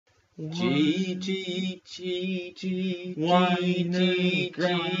G G G G Wine G and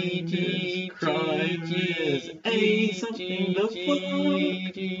grinders, crimers, ain't something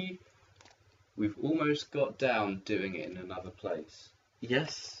to G. We've almost got down doing it in another place.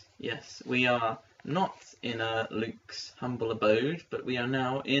 Yes, we are not in Luke's humble abode, but we are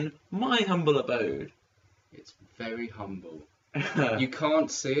now in my humble abode. It's very humble. You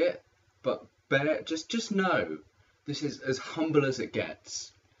can't see it, but just know this is as humble as it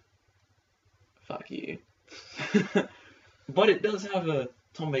gets. Fuck you. But it does have a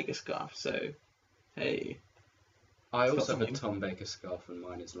Tom Baker scarf, so hey. I It's got also have a something. Tom Baker scarf and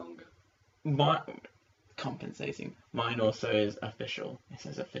mine is longer. Compensating. Mine also is official. It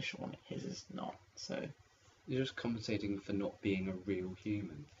says official on it. His is not. So You're just compensating for not being a real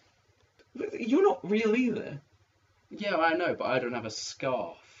human. you're not real either. Yeah, I know, but I don't have a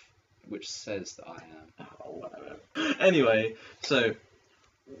scarf which says that I am. Oh, whatever. Anyway, so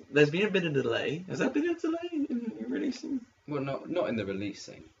there's been a bit of delay. Has there been a delay in releasing? Well, not in the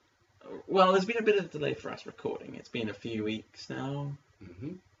releasing. Well, there's been a bit of delay for us recording. It's been a few weeks now,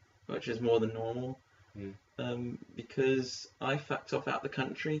 Mhm. which is more than normal. Yeah. Because I fucked off out the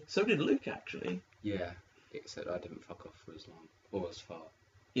country. So did Luke, actually. Yeah. Except I didn't fuck off for as long or as far.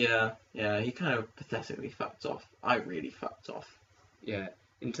 Yeah, he kind of pathetically fucked off. I really fucked off. Yeah.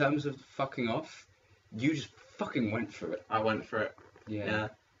 In terms of fucking off, you just fucking went for it. I went for it. Yeah.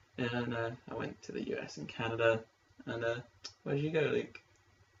 And I went to the US and Canada. And where did you go, Luke?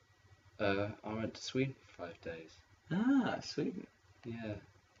 I went to Sweden for 5 days. Ah, Sweden. Yeah.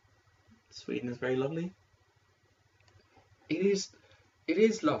 Sweden is very lovely. It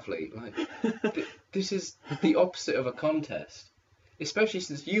is lovely. Like this is the opposite of a contest, especially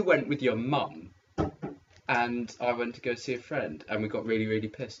since you went with your mum, and I went to go see a friend, and we got really, really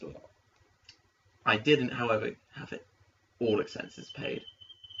pissed a lot. I didn't, however, have it all expenses paid.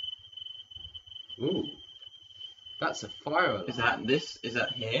 Ooh, that's a fire alarm. Is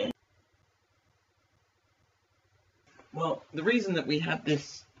that here? Well, the reason that we had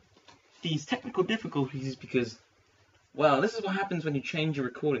these technical difficulties is because, well, this is what happens when you change your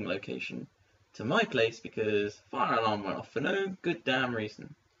recording location to my place because fire alarm went off for no good damn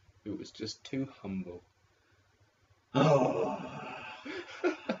reason. It was just too humble. Oh,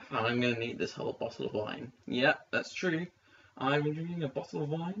 I'm going to need this whole bottle of wine. Yeah, that's true. I've been drinking a bottle of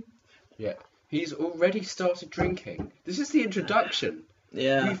wine. Yeah, he's already started drinking. This is the introduction.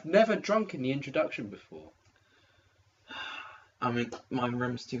 Yeah. We've never drunk in the introduction before. I mean, my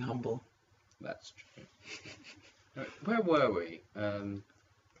room's too humble. That's true. Where were we?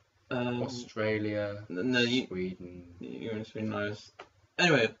 Australia, no, Sweden. You were in Sweden.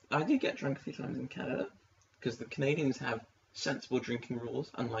 Anyway, I did get drunk a few times in Canada because the Canadians have sensible drinking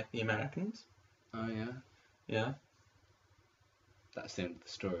rules, unlike the Americans. Oh yeah. Yeah. That's the end of the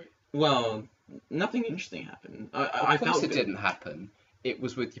story. Well, nothing interesting happened. Of course it didn't happen. It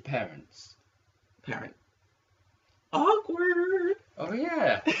was with your parents. Parent. Awkward. Oh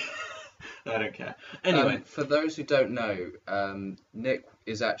yeah. I don't care. Anyway, for those who don't know, Nick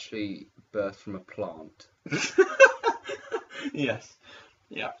is actually birthed from a plant. Yes.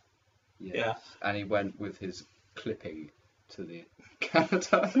 Yeah. Yes. Yeah. And he went with his clipping to the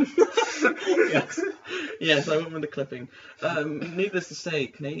Canada. Yes, I went with the clipping. Needless to say,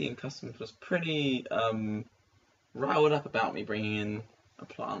 Canadian Customs was pretty riled up about me bringing in a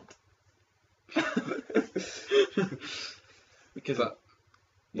plant. Because,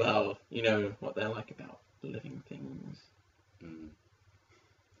 well, you know what they're like about living things. Mm.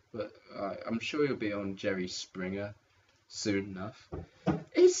 But I'm sure you'll be on Jerry Springer soon enough.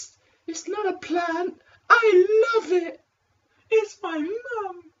 It's not a plant. I love it. It's my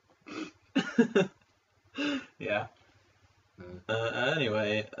mum. Yeah.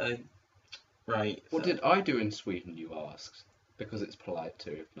 Anyway, right. What did I do in Sweden, you asked? Because it's polite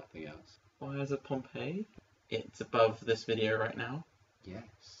too, if nothing else. Why is it Pompeii? It's above this video right now.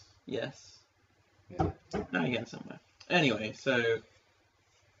 Yes. Yes. Yeah. Now you're getting somewhere. Anyway, so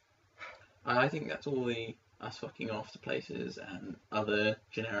I think that's all the us fucking off to places and other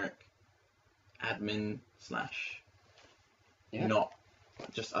generic admin slash not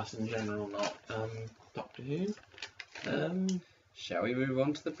just us in general, not Doctor Who. Shall we move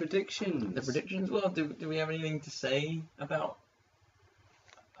on to the predictions? The predictions? Well, do we have anything to say about...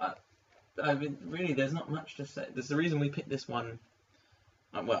 I mean, really, there's not much to say. There's the reason we picked this one.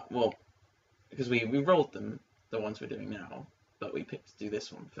 Well, because we rolled them, the ones we're doing now, but we picked to do this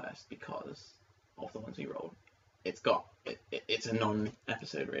one first because of the ones we rolled. It's a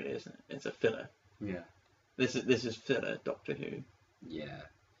non-episode, really, isn't it? It's a filler. Yeah. This is filler Doctor Who. Yeah.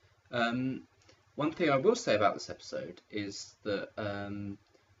 One thing I will say about this episode is that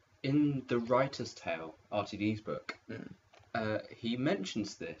in the writer's tale, RTD's book, Mm. He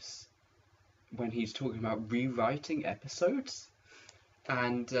mentions this when he's talking about rewriting episodes,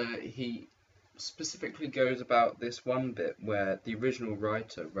 and he specifically goes about this one bit where the original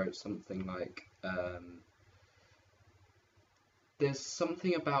writer wrote something like, there's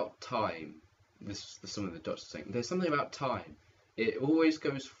something about time. This is some of the Dutch saying. There's something about time. It always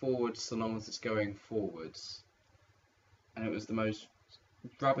goes forwards so long as it's going forwards. And it was the most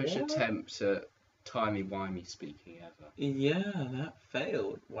rubbish What? attempt at timey-wimey speaking ever. Yeah, that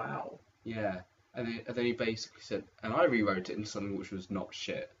failed. Wow. Yeah. And then he basically said, and I rewrote it into something which was not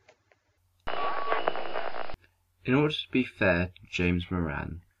shit. In order to be fair to James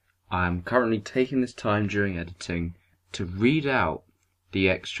Moran, I am currently taking this time during editing to read out the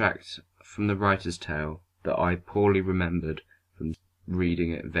extract from the writer's tale that I poorly remembered from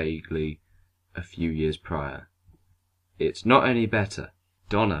reading it vaguely a few years prior. It's not any better.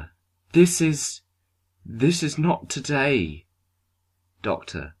 Donna, this is not today.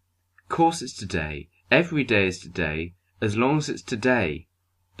 Doctor, course it's today. Every day is today, as long as it's today.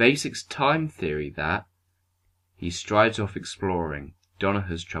 Basics time theory, that. He strides off exploring. Donna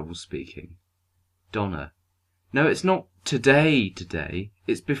has trouble speaking. Donna, no, it's not today.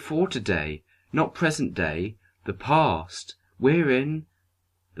 It's before today, not present day. The past. We're in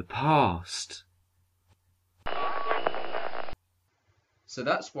the past. So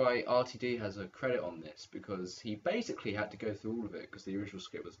that's why RTD has a credit on this, because he basically had to go through all of it because the original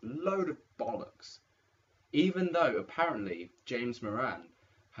script was a load of bollocks. Even though apparently James Moran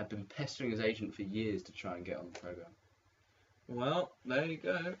had been pestering his agent for years to try and get on the programme. Well, there you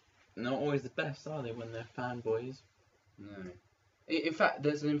go. Not always the best, are they, when they're fanboys? No. In fact,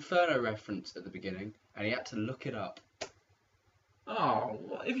 there's an Inferno reference at the beginning, and he had to look it up. Oh,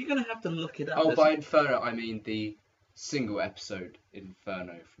 well, if you're going to have to look it up... Oh, by Inferno, I mean the single episode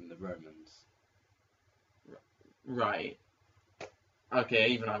Inferno from the Romans. Right. Okay,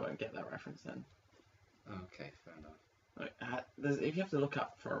 even I won't get that reference then. Okay, fair enough. Like, if you have to look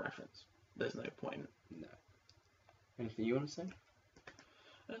up for a reference, there's no point. No. Anything you want to say?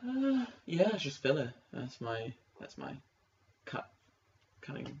 Yeah, it's just filler. That's my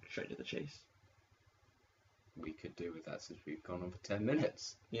cutting straight to the chase. We could do with that since we've gone on for 10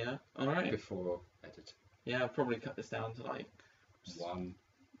 minutes. Yeah, alright. Before editing. Yeah, I'll probably cut this down to like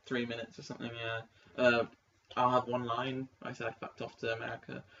 3 minutes or something, yeah. I'll have one line. I said I fucked off to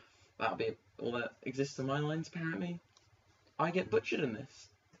America. That'll be all that exists in my lines, apparently. I get butchered in this,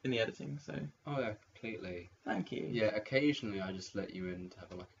 in the editing, so... Oh yeah, completely. Thank you. Yeah, occasionally I just let you in to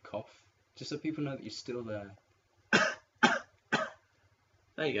have like a cough. Just so people know that you're still there.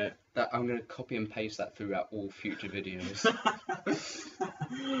 There you go. That I'm going to copy and paste that throughout all future videos.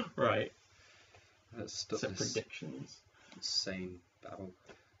 Right. Let's stop Some this predictions. insane babble.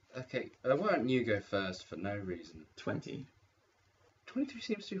 Okay, why don't you go first for no reason? 20. 22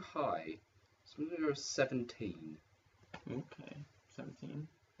 seems too high. So I'm going to go 17. Okay. 17.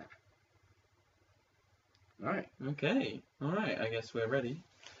 Alright. Okay. Alright, I guess we're ready.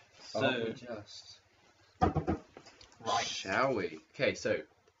 So... Are we just... Right. Shall we? Okay, so...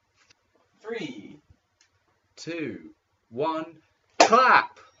 3. 2, 1,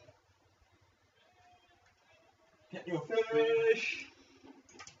 clap! Get your fish!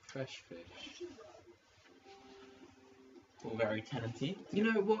 Fresh fish. All very tenanty.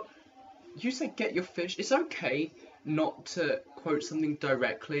 You know what? You said get your fish. It's okay not to quote something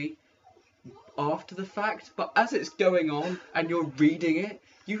directly after the fact, but as it's going on and you're reading it,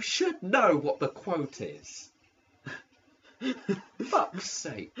 you should know what the quote is. Fuck's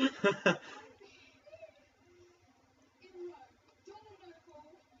sake.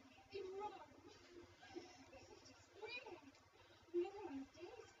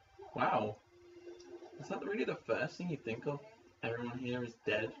 Wow. Is that really the first thing you think of? Everyone here is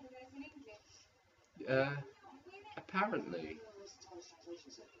dead. Apparently.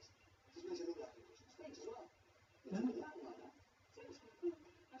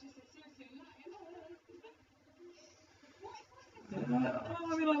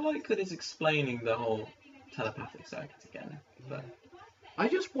 I mean, I like that it's explaining the whole telepathic circuit again, but... I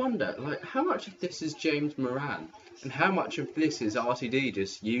just wonder, like, how much of this is James Moran, and how much of this is RTD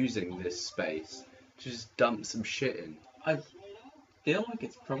just using this space to just dump some shit in? I feel like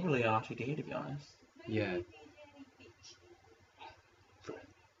it's probably RTD, to be honest. Yeah.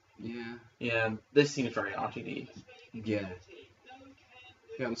 Yeah. Yeah, this seems very RTD. Yeah.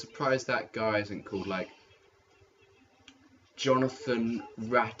 Yeah, I'm surprised that guy isn't called, like, Jonathan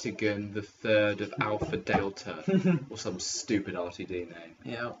Rattigan III of Alpha Delta, or some stupid RTD name.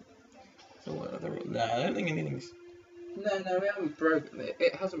 Yeah. So, no, I don't think anything's No, we haven't broken it.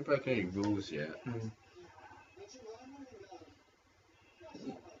 It hasn't broken any rules yet.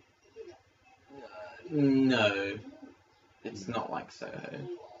 No, it's not like Soho.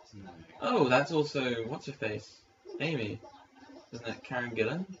 No. Oh, that's also what's her face, Amy, isn't it? Karen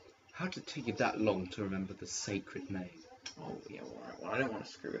Gillan. How did it take you that long to remember the sacred name? Oh yeah, alright. Well, I don't want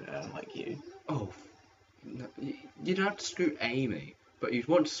to screw her like you. Oh, no, you don't have to screw Amy, but you'd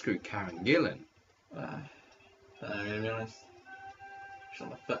want to screw Karen Gillan. I'm gonna be honest. She's on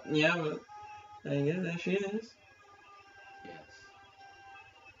the foot. Yeah, but there you go. There she is. Yes.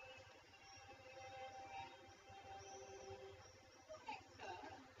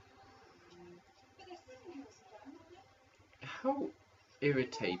 How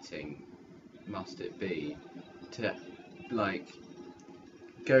irritating must it be to, like,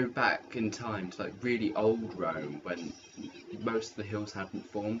 go back in time to, like, really old Rome when most of the hills hadn't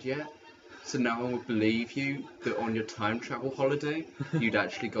formed yet? So no one would believe you that on your time travel holiday you'd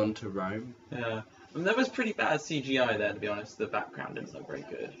actually gone to Rome? Yeah. I mean, there was pretty bad CGI there, to be honest. The background didn't look very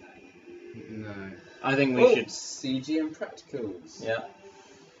good. No. I think we should. CG and practicals. Yeah.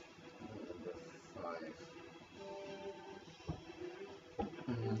 Number 5.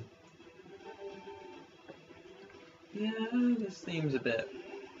 Yeah, this theme's a bit.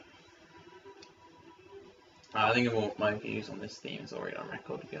 I think my views on this theme is already on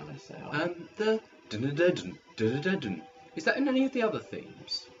record, to be honest. So The dun-dun-dun-dun-dun-dun-dun. Is that in any of the other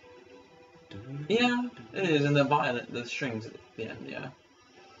themes? yeah, it is, and the strings at the end. Yeah.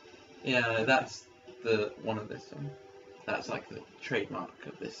 Yeah, that's the one of this one. That's like the trademark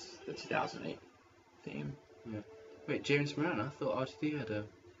of the 2008 theme. Yeah. Wait, James Moran, I thought RTD had a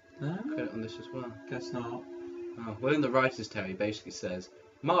credit on this as well. Guess not. Oh, well, in the writer's tale, he basically says,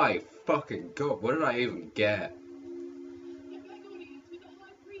 "My fucking god, what did I even get?"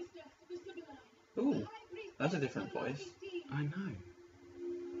 Ooh, that's a different voice. I know.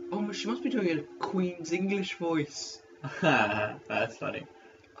 Oh, she must be doing a Queen's English voice. That's funny.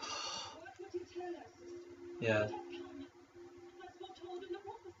 Yeah.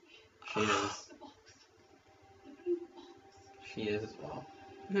 She is. She is as well.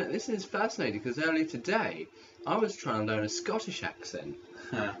 No, this is fascinating because earlier today, I was trying to learn a Scottish accent.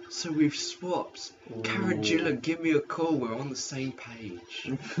 So we've swapped. Karen Gillan, give me a call, we're on the same page.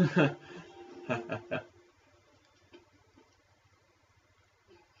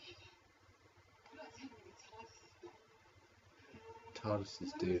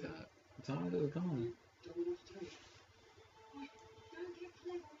 TARDISes do that. TARDIS is gone.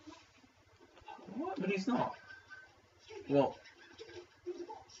 What? But he's not. Well.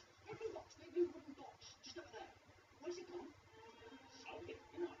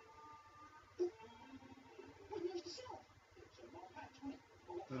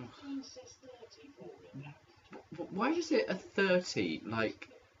 Why is it a 30, like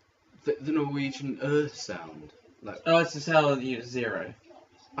the Norwegian Earth sound? Like, Oh, it's just how you use 0.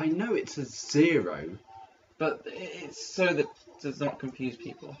 I know it's a 0. But it's so that does not confuse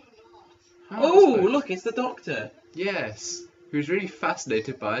people. Oh, look, it's the Doctor. Yes, who's really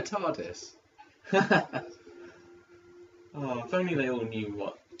fascinated by a TARDIS. Oh, if only they all knew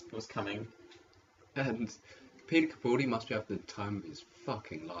what was coming. And Peter Capaldi must be having the time of his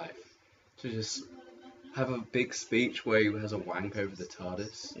fucking life to just have a big speech where he has a wank over the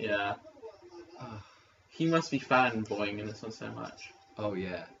TARDIS. Yeah. He must be fanboying in this one so much. Oh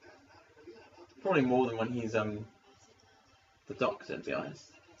yeah. Probably more than when he's the Doctor, to be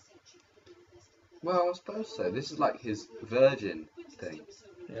honest. Well, I suppose so. This is like his virgin thing.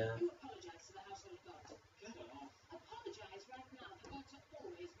 Yeah.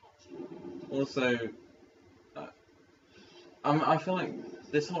 Also, I feel like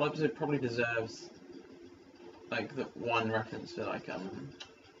this whole episode probably deserves like the one reference for like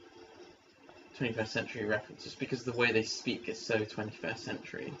 21st century reference, just because the way they speak is so 21st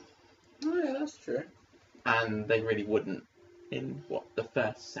century. Oh yeah, that's true. And they really wouldn't in the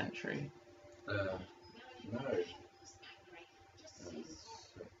first century. No.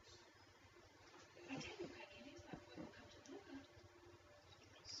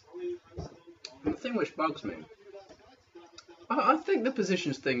 The thing which bugs me, I think the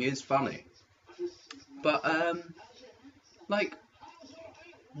positions thing is funny, but like,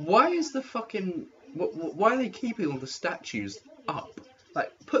 why is the fucking why are they keeping all the statues up?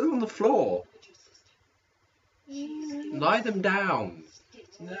 Like, put them on the floor, lie them down.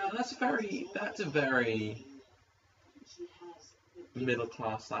 No, that's a very middle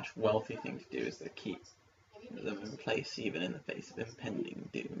class / wealthy thing to do, is to keep them in place even in the face of impending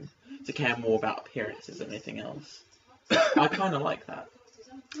doom. To care more about appearances than anything else. I kind of like that.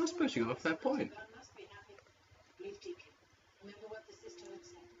 I suppose you got a fair point.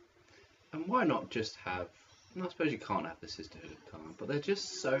 And why not just have... I suppose you can't have the Sisterhood of Khan, but they're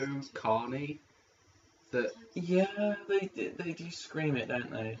just so carny that... Yeah, they do scream it,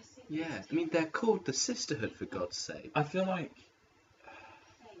 don't they? Yeah, I mean, they're called the Sisterhood, for God's sake. I feel like...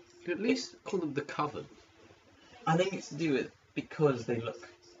 You at least call them the Coven. I think it's to do with because they look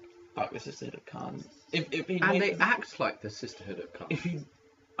like the Sisterhood of Khan. And they act like the Sisterhood of Khan.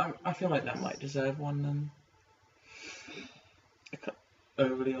 I feel like that might deserve one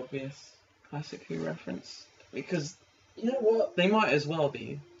overly obvious classic Who reference. Because, You know what? they might as well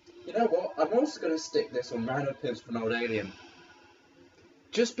be. You know what? I'm also going to stick this on Random Pins for an Old Alien.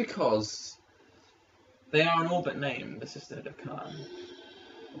 Just because They are an all but name, the Sisterhood of Khan.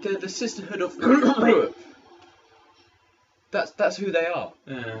 they're the Sisterhood of... That's who they are.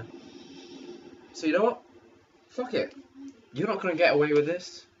 Yeah. So you know what? Fuck it. You're not going to get away with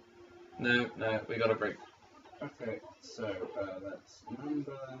this. No, we got a break. Okay, so that's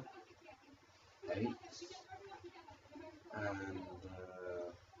number 8. And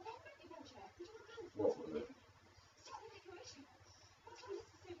what was it?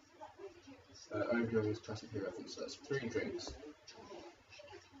 Overall classic Who reference. So that's 3 drinks.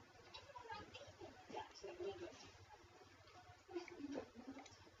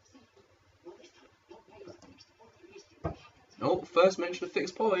 Oh, first mention of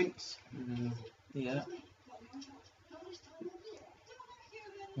fixed points. Yeah.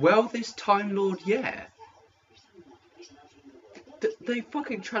 Well, this Time Lord, yeah. They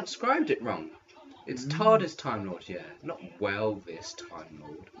fucking transcribed it wrong. It's TARDIS Time Lord, yeah. Not well, this Time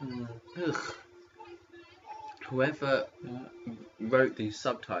Lord. Ugh. Whoever wrote these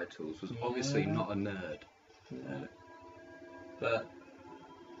subtitles was obviously not a nerd. Yeah. But,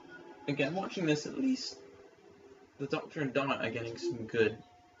 again, watching this, at least the Doctor and Donna are getting some good...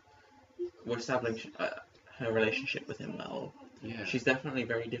 We're establishing her relationship with him well. Yeah. She's definitely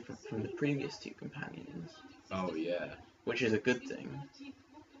very different from the previous 2 companions. Oh, yeah. Which is a good thing.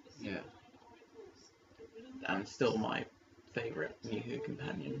 Yeah. And still my favourite New Who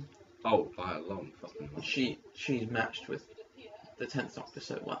companion. Oh, by a long fucking way. She's matched with the 10th Doctor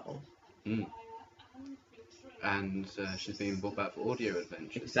so well. And she's being brought back for audio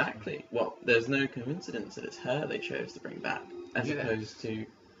adventures. Exactly. Well, there's no coincidence that it's her they chose to bring back, as opposed to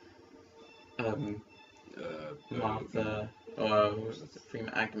Martha, or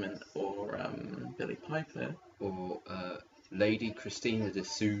Freema Agnew, or Billy Piper, or Lady Christina de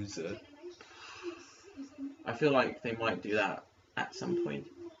Souza. I feel like they might do that at some point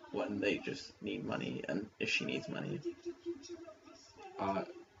when they just need money, and if she needs money.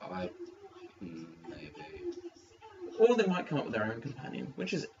 Maybe. Or they might come up with their own companion,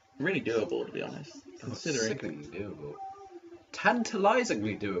 which is really doable, to be honest. Considering. Sickeningly doable.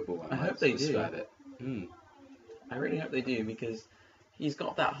 Tantalisingly doable. I hope they do. Describe it. I really hope they do, because he's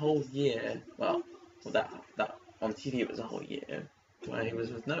got that whole year. Well, that on TV it was a whole year where he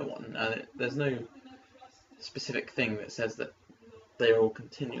was with no one, and there's no specific thing that says that they're all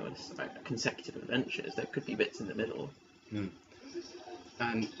continuous, like consecutive adventures. There could be bits in the middle.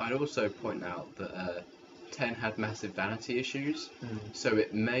 And I'd also point out that 10 had massive vanity issues, so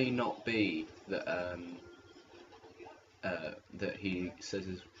it may not be that that he says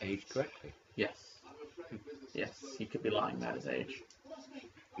his age correctly. Yes. Yes, he could be lying about his age.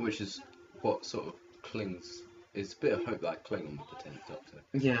 Which is what sort of clings. It's a bit of hope that I cling on with the 10th Doctor.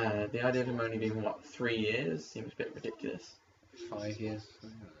 Yeah, the idea of him only being, 3 years seems a bit ridiculous. 5 years?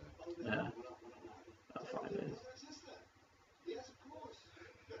 Yeah. About 5 years.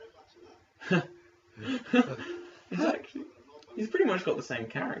 He's pretty much got the same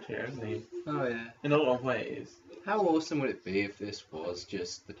character, hasn't he? Oh, yeah. In a lot of ways. How awesome would it be if this was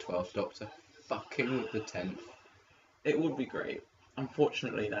just the 12th Doctor fucking with the 10th? It would be great.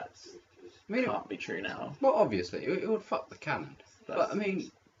 Unfortunately, can't be true now. Well, obviously, it would fuck the canon. But, I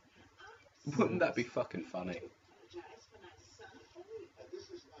mean, wouldn't that be fucking funny?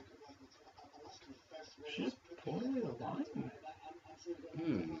 She just poured away the wine.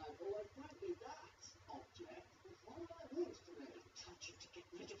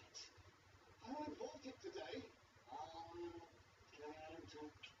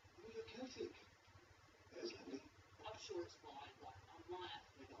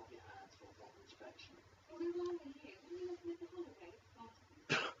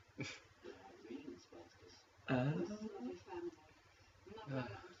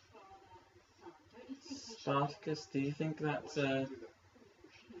 Spartacus, do you think that's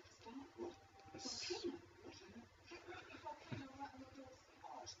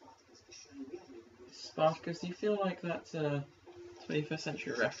Spartacus, do you feel like that's a 21st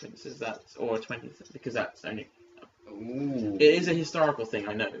century reference? Is that, or 20th? Because that's only. Ooh. It is a historical thing,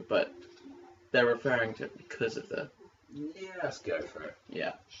 I know, but they're referring to it because of the... Yeah, let's go for it.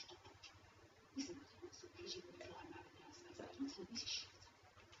 Yeah.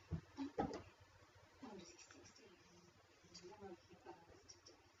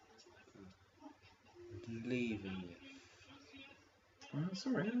 Leaving you. Oh,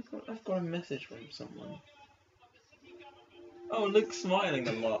 sorry, I've got a message from someone. Oh, Luke's smiling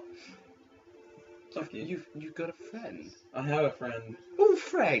a lot. Fuck you. You've got a friend. I have a friend. Oh,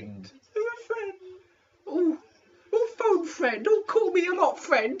 friend. Oh, a friend. Oh, phone friend. Oh, call me a lot,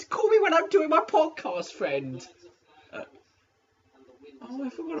 friend. Call me when I'm doing my podcast, friend. Oh, I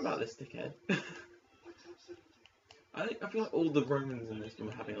forgot about this dickhead. I feel like all the Romans in this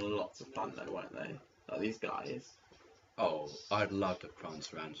were having lots of fun though, weren't they? Like these guys. Oh, I'd love to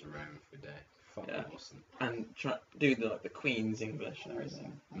prance around Rome for a day. Fucking Yeah. awesome. And do the Queen's English and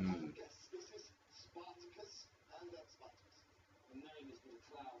everything. Mm.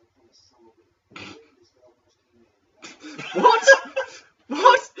 What?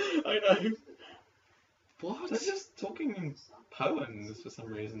 What? I know. What? They're just talking in poems for some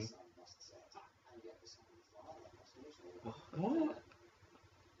reason. What?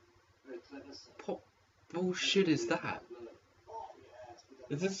 What bullshit is that?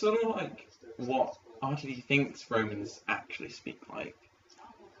 Is this sort of like what RTD thinks Romans actually speak like?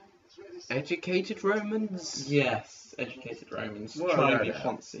 Educated Romans? Yes, educated Romans. Well, Try no, and be no.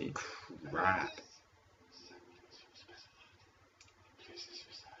 fancy. Crap.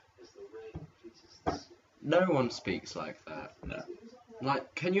 No one speaks like that. No.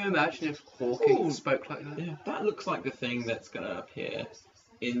 Like, can you imagine if Hawking Ooh. spoke like that? Yeah, that looks like the thing that's gonna appear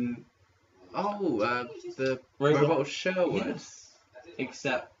in Oh, the Robot- Robot of Sherwood. Yes.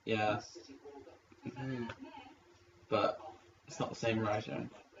 Except, yeah, Mhm. but it's not the same writer.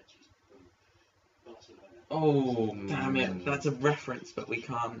 Oh, damn it. That's a reference, but we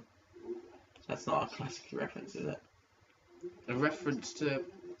can't. That's not a classic reference, is it? A reference to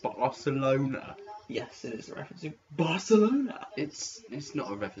Barcelona. Yes, it is a reference to Barcelona. It's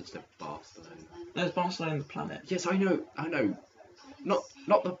not a reference to Barcelona. No, it's Barcelona the planet. Yes, I know.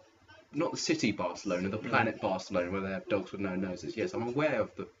 Not the city Barcelona, the planet Barcelona, where they have dogs with no noses. Yes, I'm aware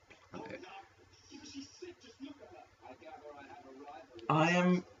of the planet. I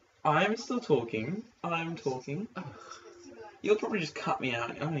am still talking. I am talking. Ugh. You'll probably just cut me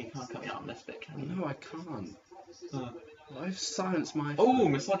out. Oh, you can't cut me out on this bit, can you? No, I can't. Oh. I've silenced my. Oh,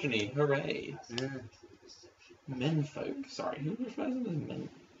 misogyny! Hooray! Yeah. Menfolk. Sorry, who refers to them as men?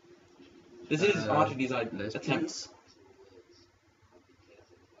 This is RTD's attempt. Lesbians.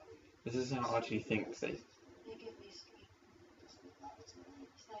 This is how RTD thinks they.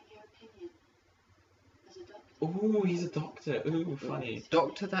 Ooh, he's a doctor. Ooh, funny.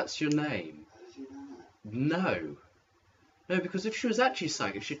 Doctor, that's your name. No. No, because if she was actually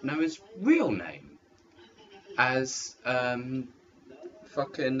psychic, she'd know his real name. As,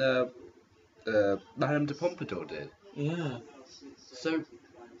 fucking, Madame de Pompadour did. Yeah. So,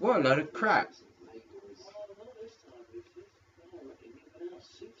 what a load of crap.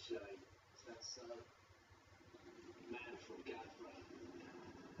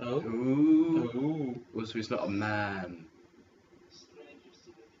 Oh. Ooh. Ooh. Also, he's not a man.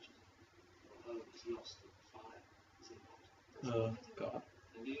 Oh, God.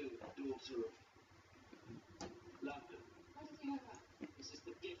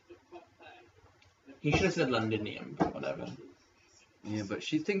 He should have said Londinium, but whatever. Yeah, but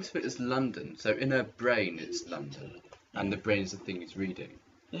she thinks of it as London, so in her brain it's London, and the brain is the thing he's reading.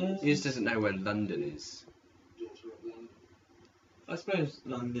 Yeah. He just doesn't know where London is. I suppose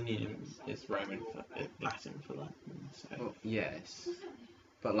Londinium is Roman for Latin for London. So. Well, yes.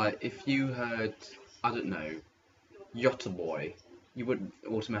 But, like, if you heard, I don't know, Yottaboy, you wouldn't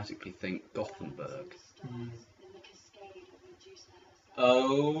automatically think Gothenburg.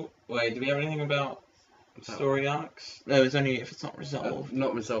 Oh, wait, do we have anything about story arcs? No, it's only if it's not resolved.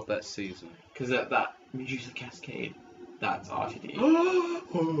 Not resolved that season. Because that Medusa Cascade, that's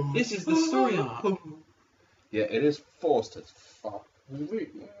RTD. This is the story arc. Yeah, it is forced as fuck. We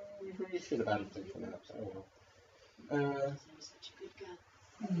really should have added things from that. Oh well.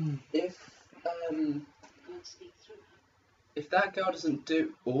 If that girl doesn't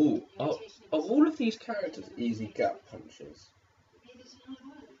do... Are all of these characters easy gut punches?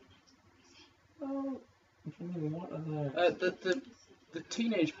 Oh, what are The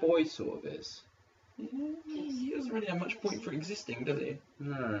teenage boy sort of is. He doesn't really have much point for existing, does he?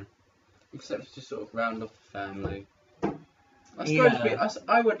 No. Except to sort of round off the family. I suppose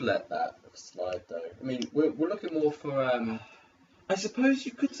I would let that slide though. I mean, we're looking more for I suppose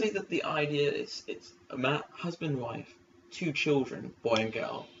you could say that the idea is it's a husband wife two children, boy and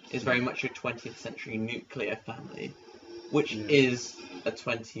girl, is very much a 20th century nuclear family, which is a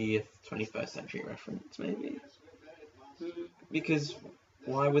 20th, 21st century reference, maybe. Because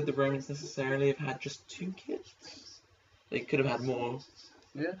why would the Romans necessarily have had just 2 kids? They could have had more.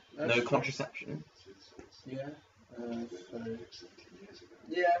 Yeah. No contraception. Yeah. So...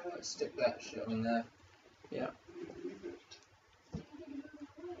 Yeah, let's stick that shit on there. Yeah.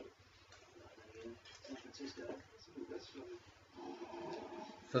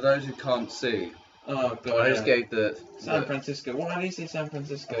 For those who can't see, Oh god. I just gave the San Francisco. Why do you say San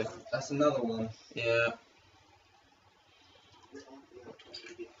Francisco? That's another one. Yeah.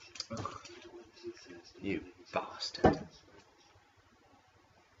 Ugh. You bastard.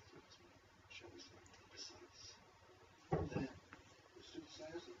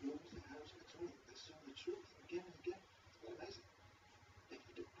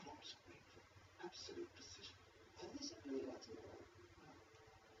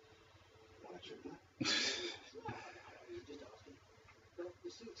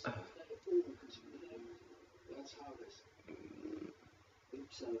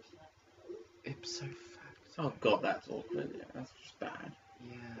 Ipso facto. Oh god, that's awkward. Yeah, that's just bad.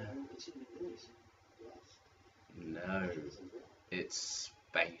 Yeah. No. It's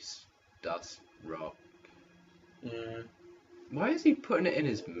space dust rock. Yeah. Why is he putting it in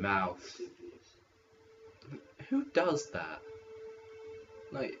his mouth? Who does that?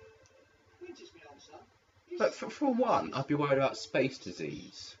 Like for one, I'd be worried about space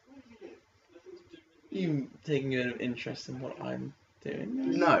disease. You taking an interest in what I'm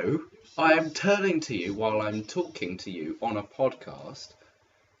doing? No, I am turning to you while I'm talking to you on a podcast.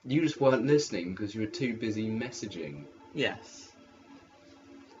 You just weren't listening because you were too busy messaging. Yes.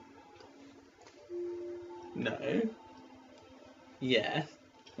 No. Yes.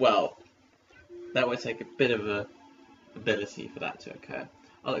 Well, that would take a bit of a ability for that to occur.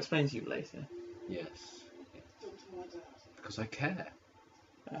 I'll explain to you later. Yes. Because I care.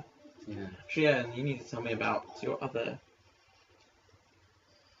 Yeah. Actually, yeah, and you need to tell me about your other...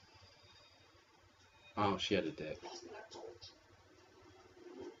 Oh, she had a dick.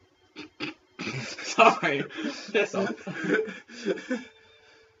 Sorry. Piss off.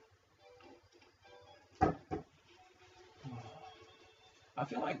 I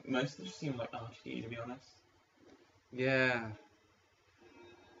feel like most of them just seem like RTD, to be honest. Yeah.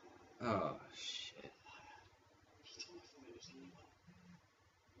 Oh, shit.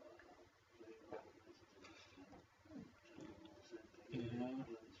 Yeah.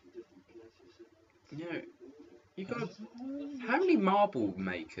 You know, you got. How many marble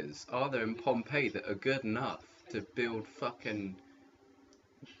makers are there in Pompeii that are good enough to build fucking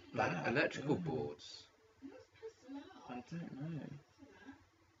like electrical boards? I don't know.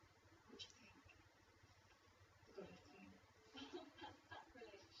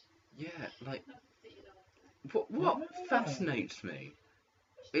 Yeah, like what fascinates me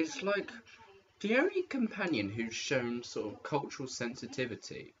is like the only companion who's shown sort of cultural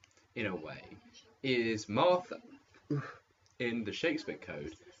sensitivity in a way is Martha in the Shakespeare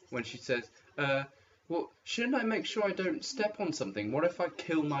Code when she says, well, shouldn't I make sure I don't step on something? What if I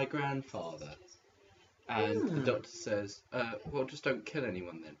kill my grandfather? And the doctor says, well, just don't kill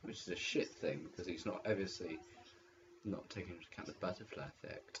anyone then, which is a shit thing because he's not obviously not taking into account the butterfly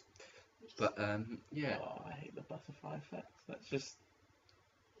effect. But yeah. Oh, I hate the butterfly effect. That's just...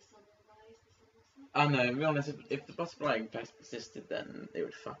 I know, to be honest, if the butterfly effect existed, then it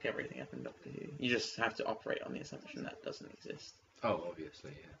would fuck everything up in Doctor Who. You just have to operate on the assumption that doesn't exist. Oh,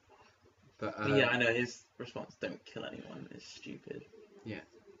 obviously, yeah. But yeah, I know, his response, don't kill anyone, is stupid. Yeah.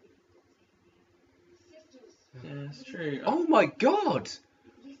 Yeah, it's true. Oh my god!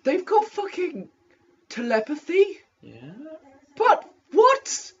 They've got fucking telepathy? Yeah? But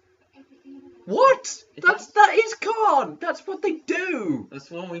what? What? That is Khan! That's what they do! That's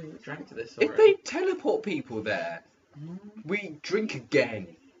why we drank to this already. If they teleport people there, we drink again.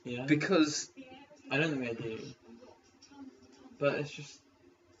 Yeah. Because... I don't think they do. But it's just...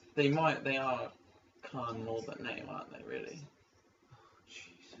 They are Khan more than name, aren't they, really?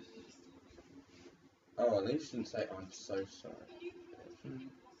 Jesus. Oh, at least didn't say I'm so sorry. Mm.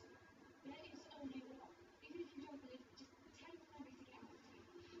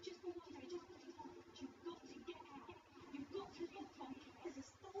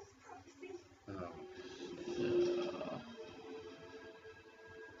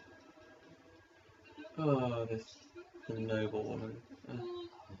 Oh, the noble woman.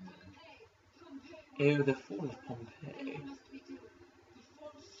 Ew, the fall of Pompeii.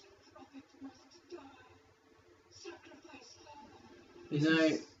 You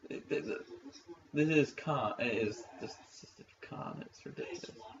know, This is Khan. It is just the sister of Khan. It's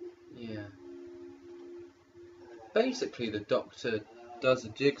ridiculous. Yeah. Basically, the Doctor does a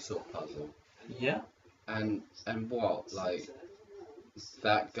jigsaw puzzle, Yeah. and what, like,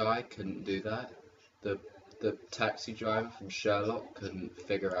 that guy couldn't do that? The taxi driver from Sherlock couldn't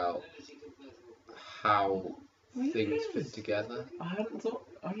figure out how things fit together? I hadn't thought.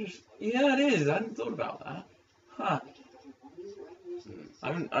 Yeah, it is. I hadn't thought about that. Huh. I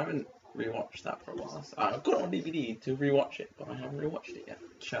haven't rewatched that for a while. So I've got it on DVD to rewatch it, but I haven't rewatched it yet.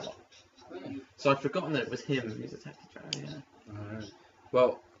 Sherlock. So I'd forgotten that it was him who's a taxi driver. Yeah. Alright.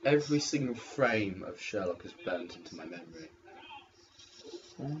 Well, every single frame of Sherlock is burnt into my memory.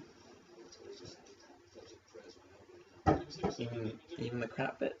 Even the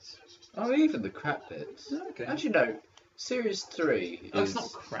crap bits. Oh, even the crap bits. Okay. Actually, no. Series 3 No, is... it's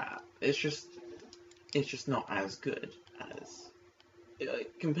not crap. It's just not as good as.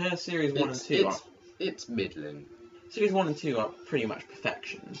 Compare series 1 and 2. It's middling. Series 1 and 2 are pretty much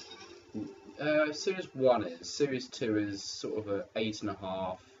perfection. Series 1 is. Series 2 is sort of a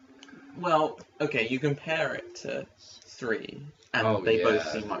 8.5. Well, okay, you compare it to 3, and they both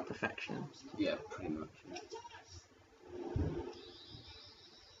seem like perfection. Yeah, pretty much.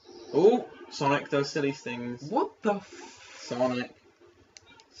 Oh, Sonic does silly things. What the Sonic.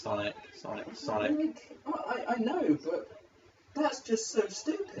 I know, but that's just so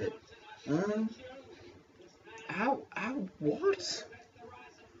stupid. How, what?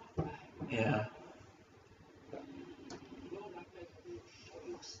 Yeah.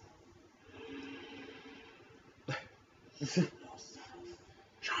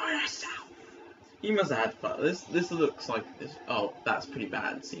 Try yourself. You must have had fun. This looks like this. Oh, that's pretty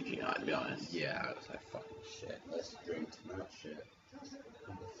bad CGI, to be honest. Yeah, it's like fucking shit. Let's drink too much shit.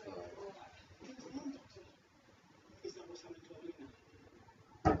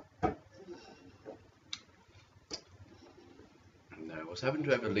 No, what's happened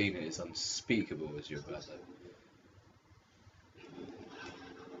to Evelina is unspeakable as your brother.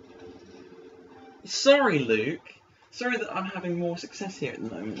 Sorry, Luke. Sorry that I'm having more success here at the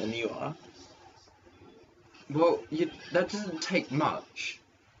moment than you are. Well, that doesn't take much.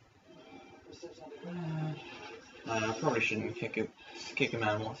 I probably shouldn't kick a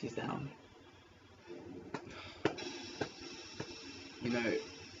man once he's down. You know,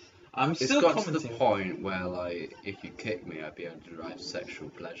 I'm it's still got commenting. to the point where, like, if you kick me, I'd be able to derive sexual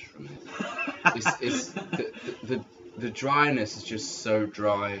pleasure from it. It's the dryness is just so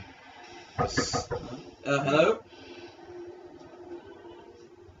dry. Hello?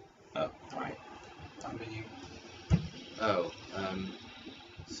 Oh, right. I'm being... Oh,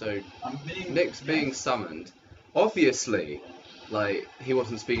 so I'm being... Nick's being summoned. Obviously, like, he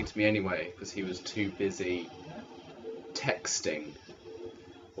wasn't speaking to me anyway, because he was too busy texting,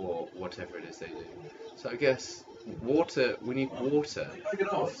 or whatever it is they do. So I guess, we need water. I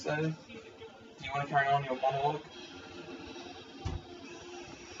get off, so... Do you want to carry on your monologue?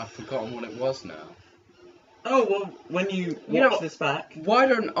 I've forgotten what it was now. Oh, well, when you watch this back... Why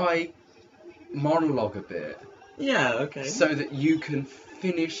don't I monologue a bit? Yeah, okay. So that you can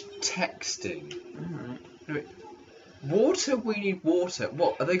finish texting. Alright. Water, we need water.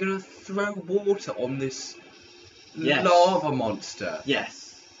 What, are they going to throw water on this Yes. lava monster?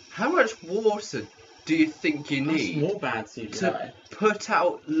 Yes. How much water do you think you need more bad CGI. to put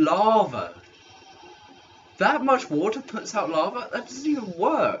out lava? That much water puts out lava? That doesn't even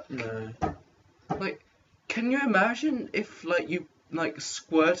work. No. Like, can you imagine if, like, you, like,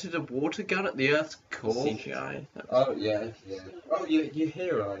 squirted a water gun at the Earth's core? CGI. Oh, yeah. Oh, you're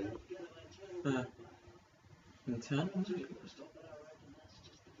here, are you? Internal?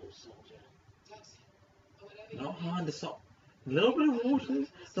 Not hard to stop. A little bit of water.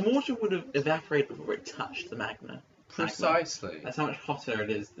 The water would have evaporated before it touched the magma. Precisely. That's how much hotter it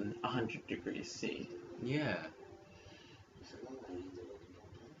is than 100 degrees C. Yeah.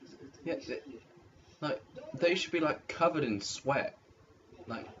 Yeah, they should be, like, covered in sweat.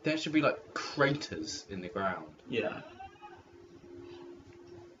 Like, there should be, like, craters in the ground. Yeah.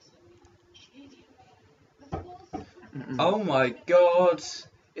 Oh my god!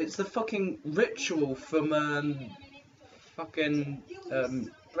 It's the fucking ritual from, fucking,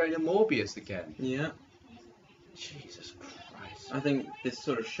 Brain of Morbius again. Yeah. Jesus Christ. I think this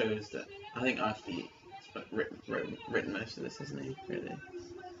sort of shows that. I think Archie written most of this, hasn't he? Really.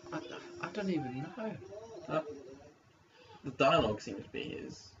 I don't even know. The dialogue seems to be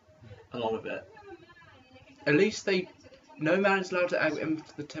his. A lot of it. At least no man is allowed to enter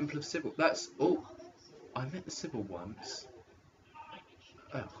the Temple of Sybil. That's all. I met the Sybil once.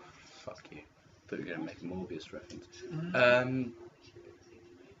 Oh, fuck you. Thought you were going to make a Morbius reference.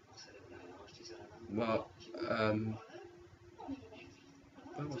 Well,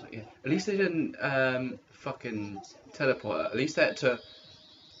 where was it? Yeah. At least they didn't fucking teleport her. At least they had to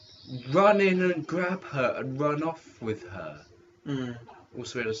run in and grab her and run off with her. Mm.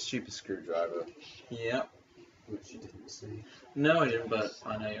 Also, we had a super screwdriver, Yep. which you didn't see. No, I didn't, but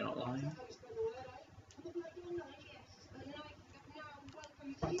I know you're not lying.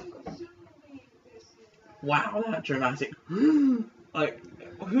 Wow, that dramatic. Like,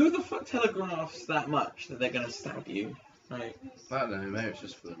 who the fuck telegraphs that much that they're gonna stab you? Like, I don't know, maybe it's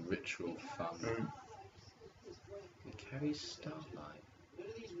just for the ritual fun. mm. It carries starlight.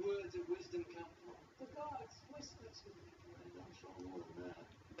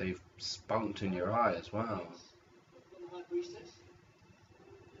 They've spunked in your eye as well.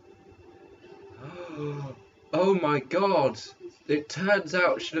 Oh my god! It turns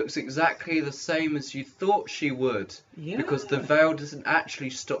out she looks exactly the same as you thought she would. Yeah. Because the veil doesn't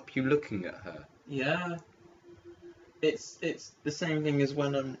actually stop you looking at her. Yeah. It's the same thing as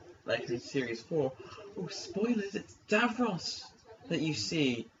when later in series 4. Oh, spoilers! It's Davros that you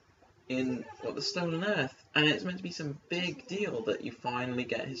see in the Stolen Earth, and it's meant to be some big deal that you finally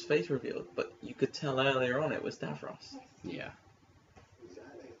get his face revealed. But you could tell earlier on it was Davros. Yeah.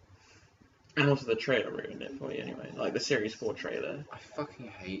 And also the trailer ruined it for you anyway. Like the series 4 trailer. I fucking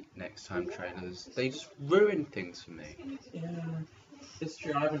hate next time trailers. They just ruin things for me. Yeah. It's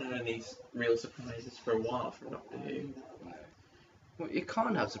true. I haven't had any real surprises for a while from Doctor Who. No. Well, you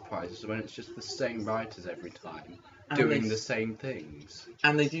can't have surprises when it's just the same writers every time, And doing they- the same things.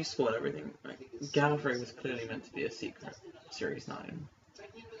 And they do spoil everything. Like, Gallifrey was clearly meant to be a secret, Series 9.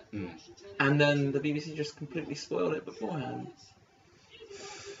 Mm. And then the BBC just completely spoiled it beforehand.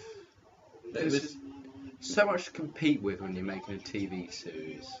 It There's was, just so much to compete with when you're making a TV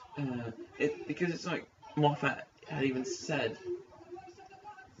series. because it's like Moffat had even said,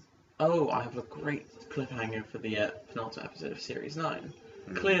 "Oh, I have a great cliffhanger for the penultimate episode of Series 9."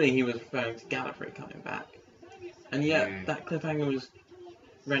 Mm. Clearly, he was referring to Gallifrey coming back, and yet Yeah. that cliffhanger was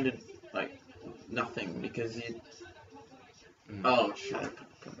rendered like nothing because he. Mm. Oh, shadow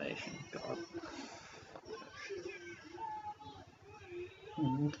proclamation, God.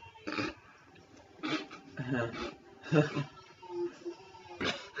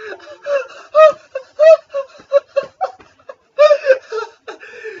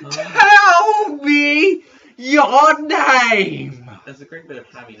 Tell me your name! There's a great bit of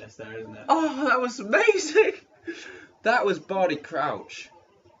hamminess there, isn't it? Oh, that was amazing! That was Barney Crouch.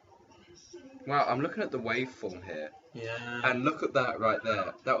 Wow, I'm looking at the waveform here. Yeah. And look at that right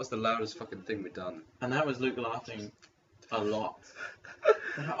there. That was the loudest fucking thing we've done. And that was Luke laughing a lot.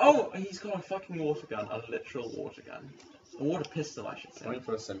 Oh, he's got a fucking water gun, a literal water gun. A water pistol, I should say.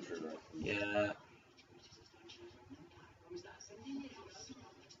 21st century, right? Yeah.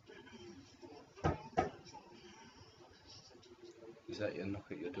 Is that your knock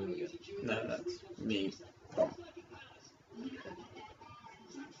at your door again? No, that's me.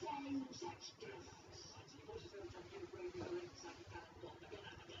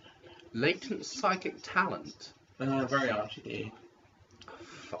 Latent psychic talent? Very RTD. Oh,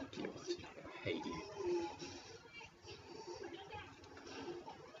 fuck you, RTD. I hate you.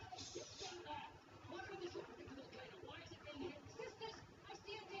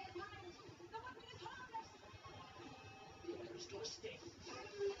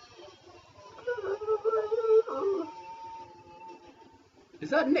 Is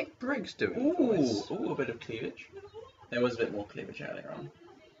that Nick Briggs doing the voice? Ooh, a bit of cleavage. There was a bit more cleavage earlier on.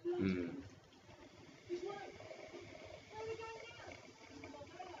 Hmm.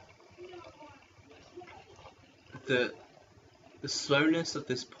 The slowness of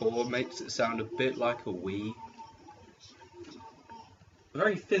this pour makes it sound a bit like a wee.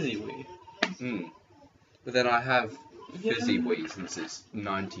 Very fizzy wee. Mm. But then I have fizzy Yeah. wee since it's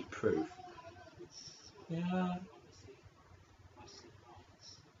 90 proof. Yeah.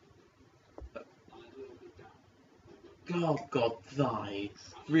 God, thy.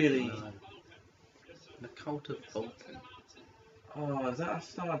 Really? No. The cult of Vulcan. Oh, is that a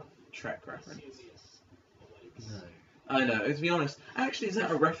Star Trek reference? No. I know, to be honest. Actually, is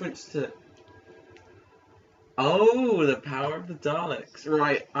that a reference to... Oh, the power of the Daleks.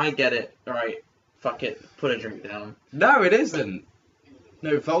 Right, I get it. Right, fuck it. Put a drink down. No, it isn't.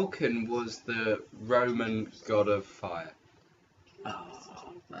 No, Vulcan was the Roman god of fire.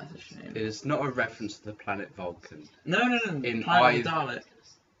 Oh, that's a shame. It is not a reference to the planet Vulcan. No. In Power of either- the Dalek.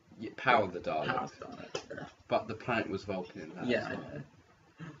 Power of the Dalek. Power of the Dalek. But the planet was Vulcan in that. Yeah, as I well. know.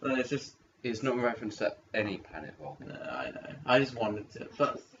 Well, it's just... It's not a reference to any planet Vulcan. No, I know. I just wanted to.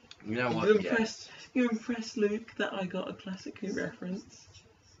 But You know what? you're Yeah. impressed, Luke, that I got a Classic Who reference?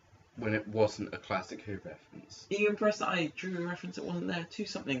 when it wasn't a classic Who reference. Are you impressed that I drew a reference that wasn't there to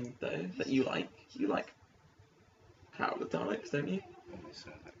something, though, that you like? You like Power of the Daleks, don't you? Always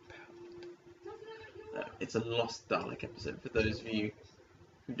sound like Power. It's a lost Dalek episode for those of you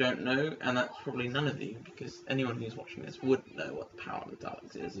who don't know, and that's probably none of you, because anyone who's watching this wouldn't know what the Power of the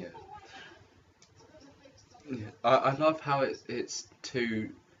Daleks is. Yeah. Yeah. I love how it's to,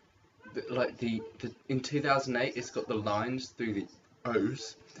 like the in 2008 it's got the lines through the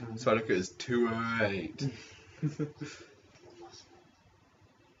O's, so I look at it as 208.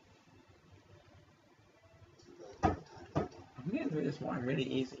 I'm getting through this wine really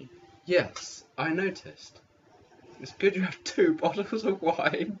easy. Yes, I noticed. It's good you have 2 bottles of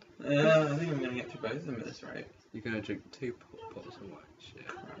wine. I think I'm going to get through both of them at this rate. You're going to drink 2 bottles of wine? Shit.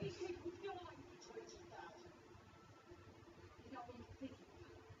 Christ.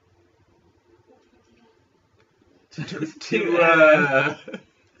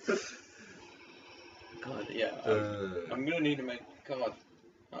 God, yeah. I'm going to need to make... God.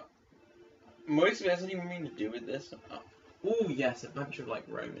 Most of it hasn't even anything to do with this. Oh, yes, a bunch of, like,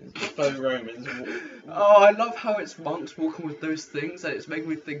 Romans. Faux Romans. Oh, I love how it's monks walking with those things, and it's making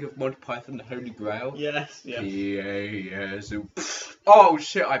me think of Monty Python and the Holy Grail. Yes, yeah. Yes. Oh,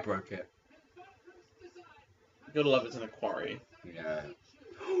 shit, I broke it. You gotta love it's in a quarry. Yeah.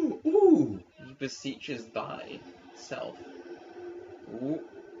 Ooh. He beseeches thyself. Ooh.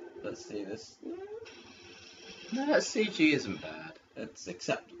 Let's see this. No, that CG isn't bad. It's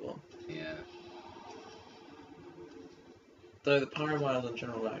acceptable. Yeah. Though the Pyrowild in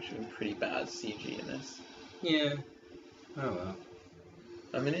general are actually pretty bad CG in this. Yeah. Oh well.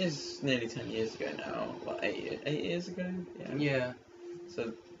 I mean, it is nearly 10 years ago now. What, 8 years ago? Yeah. Yeah.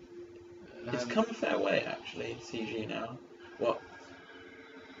 So, it's come a fair way, actually, CG now. What?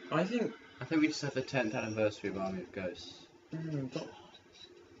 I think we just had the 10th anniversary of Army of Ghosts.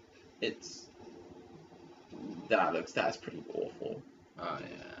 That's pretty awful. Oh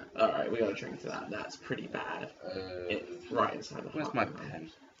yeah. Alright, we gotta drink to that. That's pretty bad. It's right inside the heart. Where's my pen?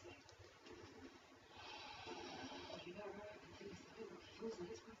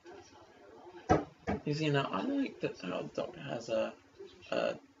 You see, now, I like that our Doctor has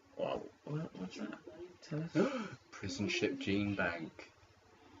well, what's that? Tell us. Prison ship gene bank.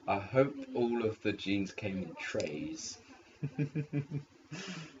 I hope all of the genes came in trays. It's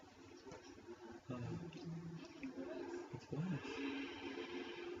worse.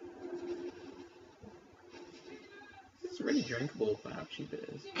 It's really drinkable for how cheap it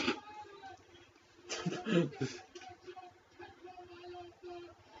is.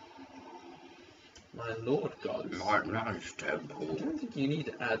 My lord gods. My nice temple. I don't think you need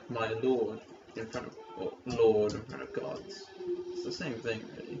to add my lord in front of, or lord in front of gods. It's the same thing,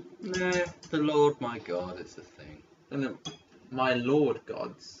 really. Nah, the Lord my God is the thing. And then, my lord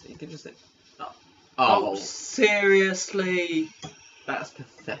gods. You could just say, Oh, seriously? That's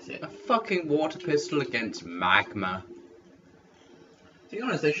pathetic. A fucking water pistol against magma. To be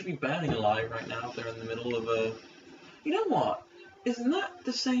honest, they should be burning alive right now if they're in the middle of a... You know what? Isn't that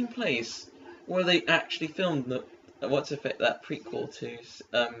the same place where they actually filmed the... that prequel to...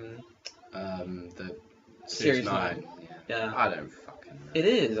 The Series 9. Yeah. I don't fucking know. It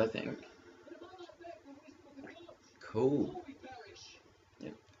is, I think. Cool.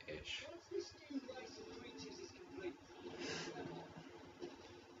 Yep. Ish.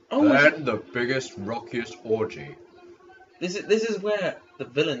 Oh, Then the biggest, rockiest orgy. This is where the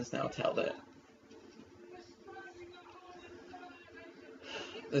villains now tell it.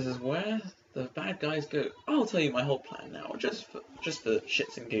 This is where the bad guys go, I'll tell you my whole plan now, just for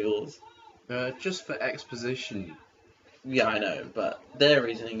shits and giggles. Just for exposition. Yeah, I know, but their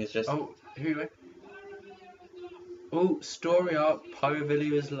reasoning is just... Oh, here Oh, story arc,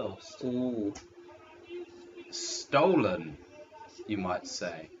 Pyrovillia is lost. Ooh. Stolen, you might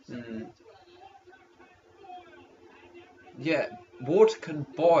say. Mm. Yeah, water can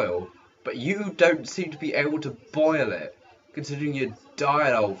boil, but you don't seem to be able to boil it, considering you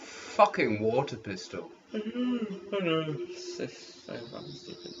died old fucking water pistol. I know. So fucking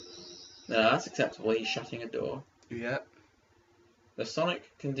stupid. No, that's acceptable. He's shutting a door. Yeah. The Sonic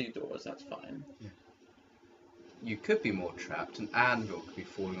can do doors, that's fine. Yeah. You could be more trapped, an anvil could be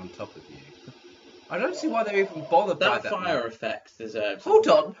falling on top of you. I don't see why they're even bothered by that. That fire effect deserves... Hold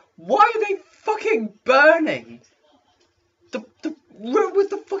on, why are they fucking burning? The room with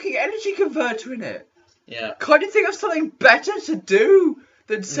the fucking energy converter in it. Yeah. Can't you think of something better to do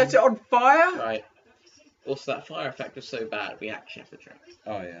than set it on fire? Right. Also, that fire effect was so bad, we actually have to drink.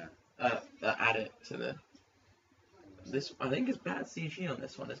 Oh yeah. Add it to the... This, I think it's bad CG on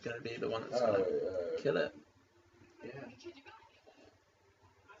this one is going to be the one that's going to kill it. Yeah.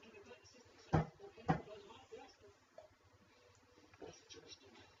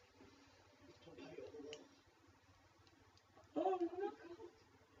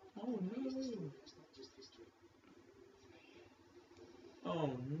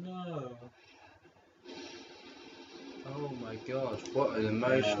 god, what an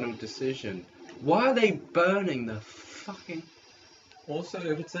emotional decision. Why are they burning the fucking... Also,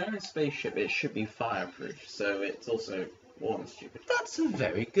 if it's their own spaceship, it should be fireproof, so it's also warm and stupid. That's a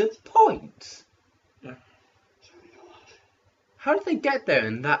very good point. Yeah. How did they get there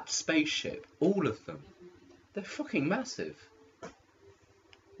in that spaceship? All of them. They're fucking massive.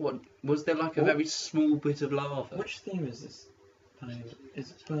 What, was there like a very small bit of lava? Which theme is this?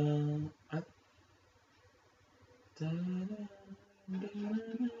 Is it...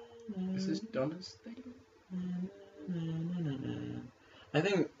 Is this Donna's thing? I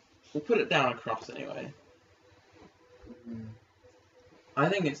think we'll put it down across anyway. I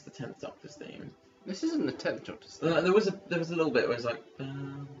think it's the 10th Doctor's theme. This isn't the 10th Doctor's theme. There was a little bit where it's like... I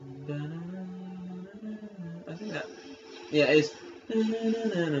think that... Yeah, it is...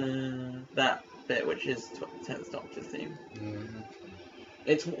 That bit, which is 10th Doctor's theme.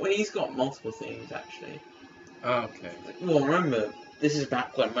 It's when he's got multiple themes, actually. Oh, okay. Well, remember, this is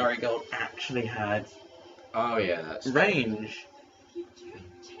back when Marigold actually had... Oh, yeah, that's... range.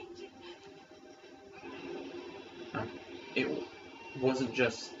 It wasn't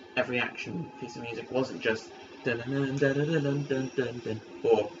just... Every action piece of music wasn't just... Dun dun dun dun dun dun dun dun,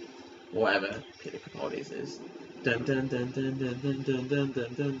 or whatever Peter Capaldi's is. Dun dun dun dun dun dun dun dun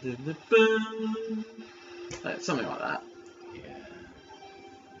dun dun dun dun dun. Like, something like that. Yeah.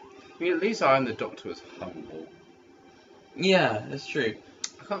 I mean, at least I am the Doctor was humble. Yeah, that's true.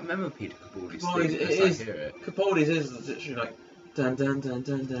 I can't remember Peter Capaldi's Capaldi's theme unless I hear it. Capaldi's is literally like dun dun dun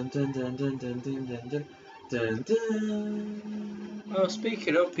dun dun dun dun dun dun dun dun dun dun dun. Oh,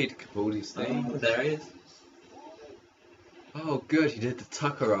 speaking of Peter Capaldi's theme. Oh, there he is. Oh, good, he did the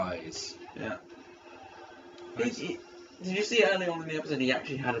Tucker eyes. Yeah. Nice. Did you see early on in the episode he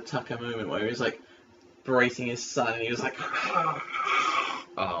actually had a Tucker moment where he was like berating his son and he was like...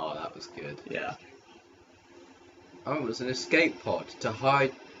 Oh, that was good. Yeah. Oh, it was an escape pod to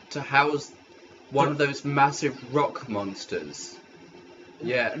house one of those massive rock monsters.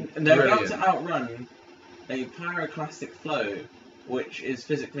 Yeah, And they're about brilliant. to outrun a pyroclastic flow, which is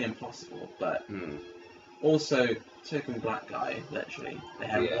physically impossible, but also token black guy, literally. They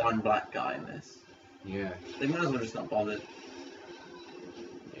have one black guy in this. Yeah. They might as well just not bothered.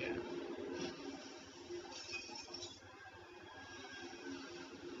 Yeah.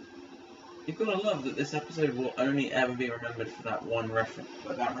 You've got to love that this episode will only ever be remembered for that one reference,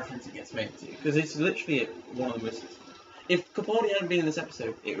 that reference it gets made to. Because it's literally one of the most... If Capaldi hadn't been in this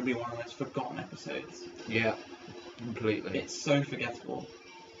episode, it would be one of the most forgotten episodes. Yeah. Completely. It's so forgettable.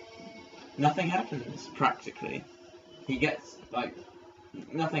 Nothing happens, practically. He gets, like...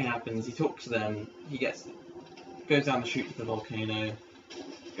 Nothing happens, he talks to them, goes down the chute to the volcano,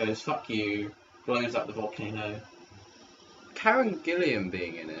 goes, fuck you, blows up the volcano. Karen Gilliam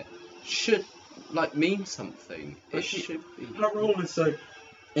being in it should, like, mean something. But Should be. Her role is so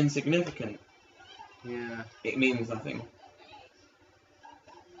insignificant, Yeah. it means nothing.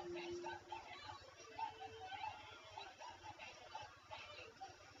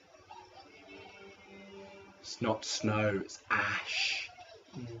 It's not snow, it's ash.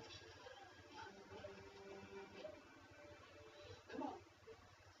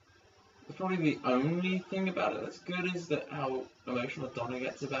 That's probably the only thing about it that's good is that how emotional Donna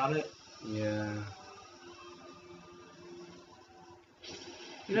gets about it. Yeah.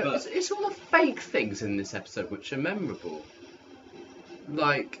 You know, But- it's all the fake things in this episode which are memorable.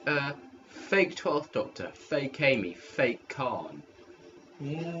 Like, fake 12th Doctor, fake Amy, fake Khan.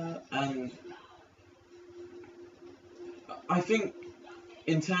 Yeah, and I think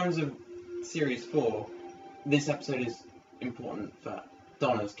in terms of Series 4, this episode is important for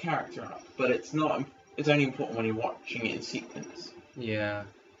Donna's character arc, but it's not. It's only important when you're watching it in sequence. Yeah.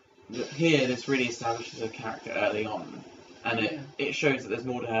 But here, this really establishes her character early on, and it shows that there's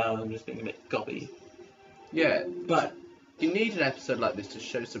more to her than just being a bit gobby. Yeah, But you need an episode like this to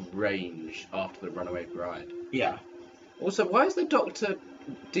show some range after the Runaway Bride. yeah. Also, why is the Doctor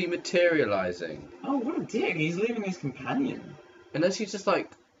dematerializing? Oh, what a dick! He's leaving his companion. Unless he's just like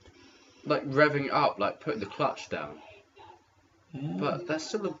revving up, like putting the clutch down. Yeah. But that's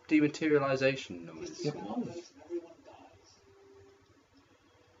still a dematerialization noise. It was.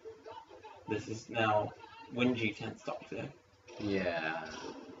 This is now whingy 10th Doctor. Yeah.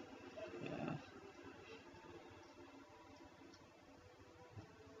 Yeah.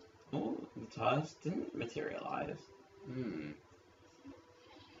 Oh, the tires didn't materialize. Hmm.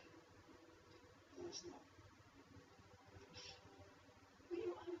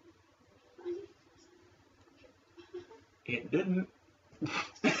 It didn't.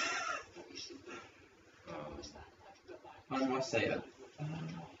 I must say that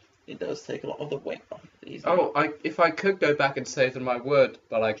it does take a lot of the weight off the He's Oh, not. if I could go back and save them, I would,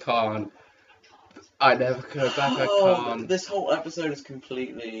 but I can't. I never go back. I can't. This whole episode is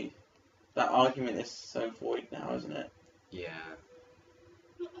completely. That argument is so void now, isn't it? Yeah.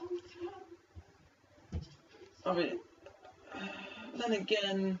 I mean, then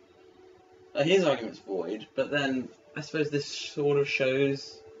again, his argument's void, but then I suppose this sort of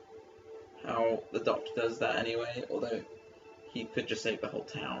shows how the Doctor does that anyway, although he could just save the whole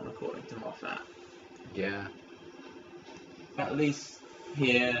town, according to Moffat. Yeah. At least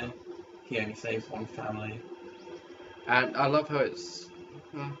here, he only saves one family. And I love how it's.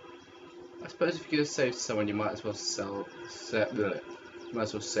 Well, I suppose if you're gonna save someone, you might as well might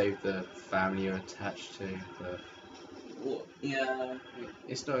as well save the family you're attached to. But Well, yeah.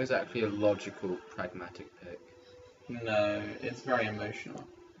 it's not exactly a logical, pragmatic pick. No, it's very emotional.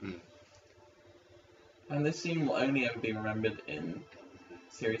 Mm. And this scene will only ever be remembered in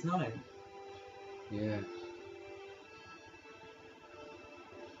Series 9. Yeah.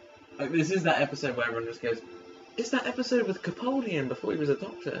 Like, this is that episode where everyone just goes, it's that episode with Capaldi in before he was a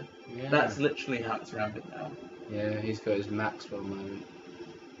Doctor. Yeah. That's literally how it's remembered now. Yeah, he's got his Maxwell moment.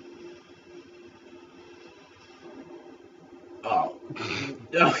 Oh.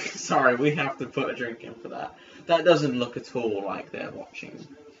 Oh, sorry, we have to put a drink in for that. That doesn't look at all like they're watching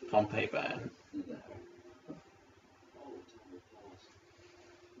Pompeii burn.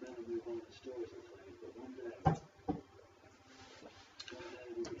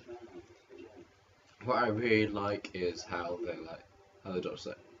 What I really like is how how the Doctor's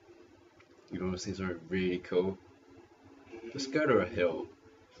like, you want to see something really cool? Let's go to a hill.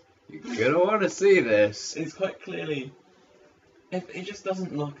 You're gonna want to see this. It's quite clearly. It just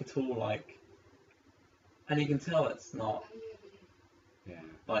doesn't look at all like. And you can tell it's not Yeah.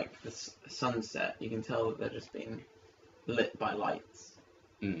 like the sunset. You can tell that they're just being lit by lights.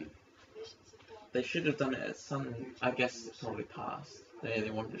 Mm. They should have done it at sun. I guess it's probably passed. They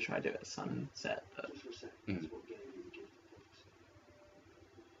wanted to try to do it at sunset, but. Mm.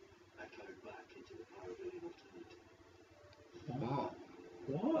 What?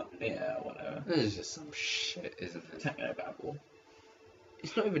 What? Yeah, whatever. This is just some shit, isn't it? Technobabble.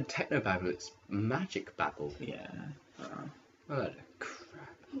 It's not even technobabble, it's magic babble. Yeah. What a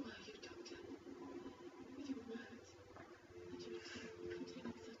crap. Who are you, Doctor? With your words and your tone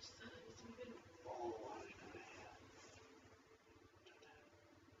containing such sadness and bitterness.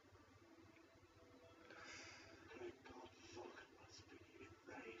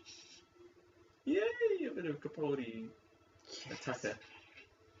 Yay! A bit of Capaldi attacker.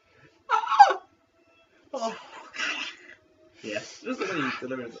 Oh. Yes, just the way he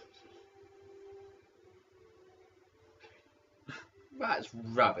delivers it. That's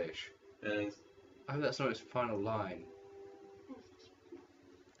rubbish. Is I hope that's not his final line.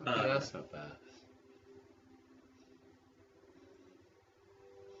 Okay, that's not bad.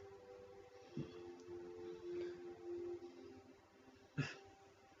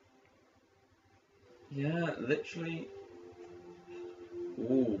 yeah, literally.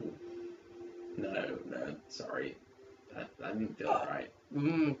 Ooh. No, sorry. That didn't feel right.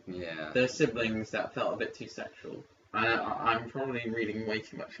 Yeah. They're siblings that felt a bit too sexual. I'm probably reading way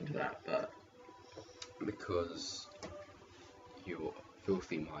too much into that, but. Because you're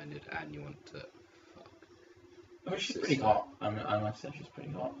filthy minded and you want to fuck. I mean, she's pretty hot. I must say she's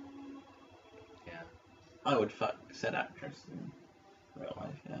pretty hot. Yeah. I would fuck said actress in real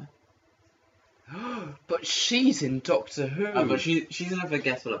life, yeah. But she's in Doctor Who. But she's in a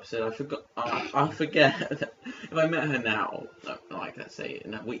forgettable episode. I forgot. I'll forget that if I met her now, like let's say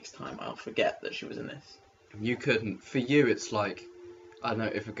in a week's time, I'll forget that she was in this. You couldn't. For you, it's like, I don't know,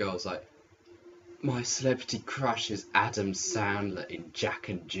 if a girl's like, my celebrity crush is Adam Sandler in Jack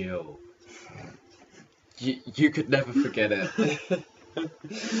and Jill. You could never forget it.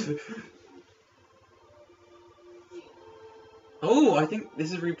 Oh, I think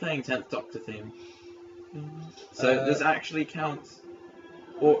this is replaying 10th Doctor theme. So this actually counts.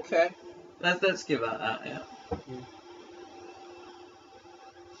 Or, Okay. let's give that, yeah.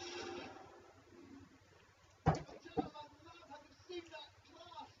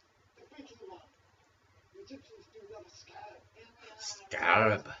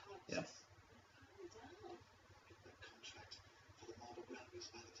 Scarab. Yes.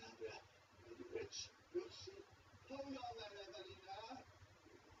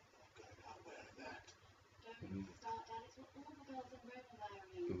 Ooh.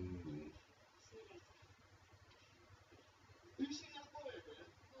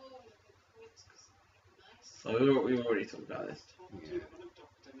 Oh, we've already talked about this. Yeah.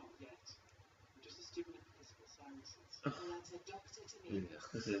 Ugh.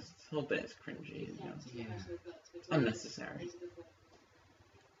 This whole bit is cringy. You know? Yeah. Unnecessary.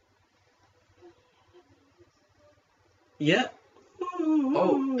 Yeah.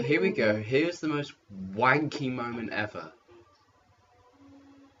 Oh, here we go. Here's the most wanky moment ever.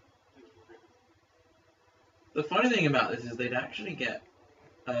 The funny thing about this is they'd actually get,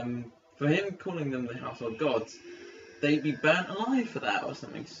 for him calling them the household gods, they'd be burnt alive for that or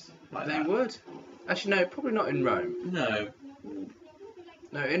something like They that. would. Actually, no, probably not in Rome. No.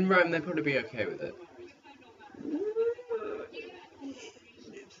 No, in Rome they'd probably be okay with it.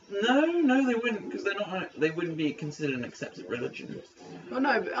 No, they wouldn't, because they wouldn't be considered an accepted religion. Oh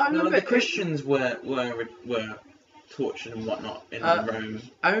no, but I No, know the Christians were tortured and whatnot in Rome.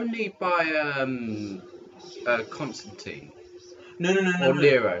 only by Constantine No, or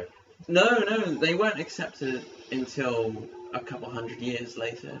Nero. No, they weren't accepted until a couple hundred years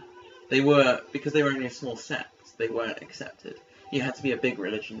later. They were, because they were only a small sect, they weren't accepted. You had to be a big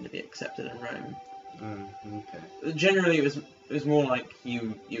religion to be accepted in Rome. Okay. Generally, it was more like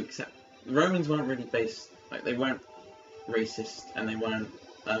you accept. Romans weren't really based, like, they weren't racist, and they weren't.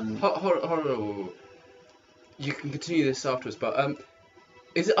 Hold on. You can continue this afterwards, but am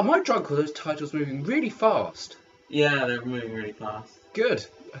I drunk or are those titles moving really fast? Yeah, they're moving really fast. Good.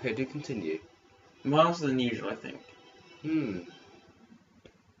 Okay, do continue. Faster than usual, I think. Pause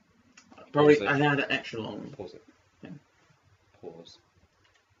Probably, it. I had an extra long. Pause it. Yeah. Pause.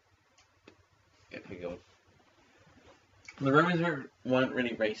 Yeah, go on. The Romans weren't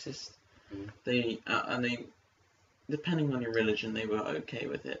really racist. Mm. They, depending on your religion, they were okay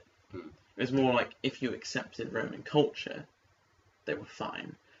with it. Mm. It was more like if you accepted Roman culture, they were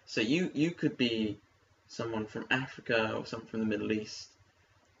fine. So you could be someone from Africa or someone from the Middle East.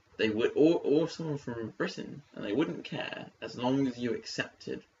 They would, or someone from Britain, and they wouldn't care as long as you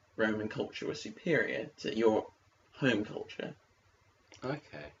accepted Roman culture was superior to your home culture.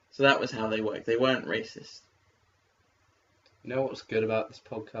 Okay. So that was how they worked. They weren't racist. You know what's good about this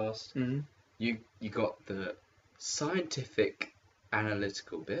podcast? Mm-hmm. You got the scientific,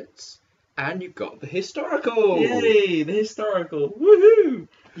 analytical bits, and you got the historical. Yay! The historical. Woohoo!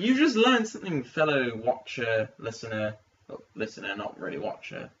 You just learned something, fellow watcher, listener. Well, listener, not really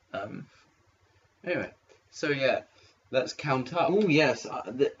watcher. Anyway, so yeah, let's count up. Oh yes,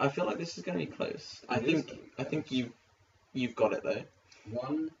 I feel like this is going to be close. I It is think gonna be I think close. you've got it though.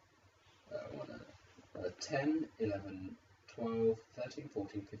 10, 11, 12, 13,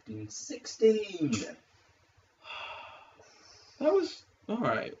 14, 15, 16. That was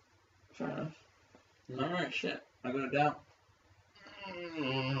alright. Fair enough. Alright, shit. I got it down.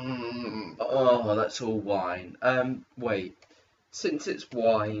 Oh, that's all wine. Wait. Since it's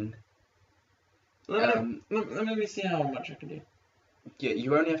wine, Let me see how much I can do. yeah,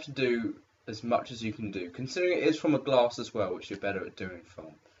 you only have to do as much as you can do. Considering it is from a glass as well, which you're better at doing from.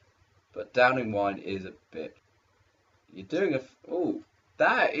 But downing wine is a bit. You're doing a. Oh,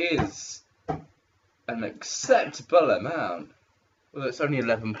 that is an acceptable amount. Well, it's only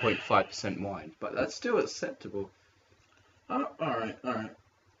 11.5% wine, but that's still acceptable. Oh, alright.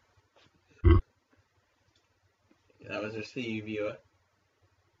 That was just for you, viewer.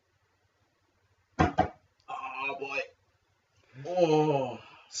 Oh boy. Oh.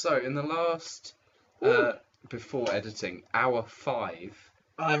 So, in the last, before editing, hour 5,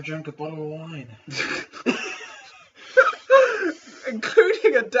 I've drunk a bottle of wine.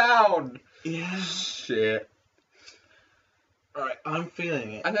 including a down. Yeah. Shit. Alright, I'm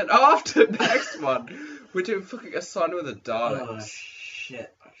feeling it. And then after the next one, we're doing fucking a sign with the Daleks.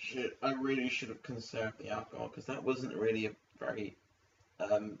 Shit. I really should have conserved the alcohol, because that wasn't really a very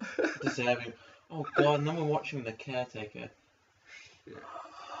deserving. Oh god, and then we're watching The Caretaker. Yeah.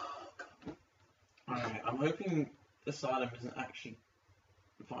 Alright, I'm hoping Asylum isn't actually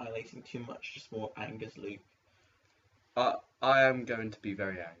violating too much, just more angers Luke. I am going to be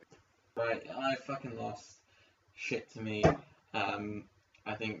very angry. Right, I fucking lost. Shit to me.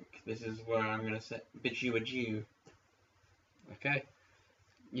 I think this is where I'm gonna bid you adieu. Okay.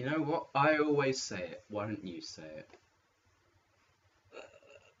 You know what? I always say it. Why don't you say it?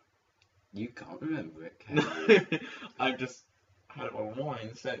 You can't remember it, can you? I just had my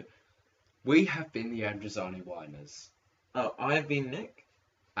wine, so. We have been the Androzani Whiners. Oh, I have been Nick.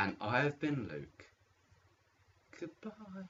 And I have been Luke. Goodbye.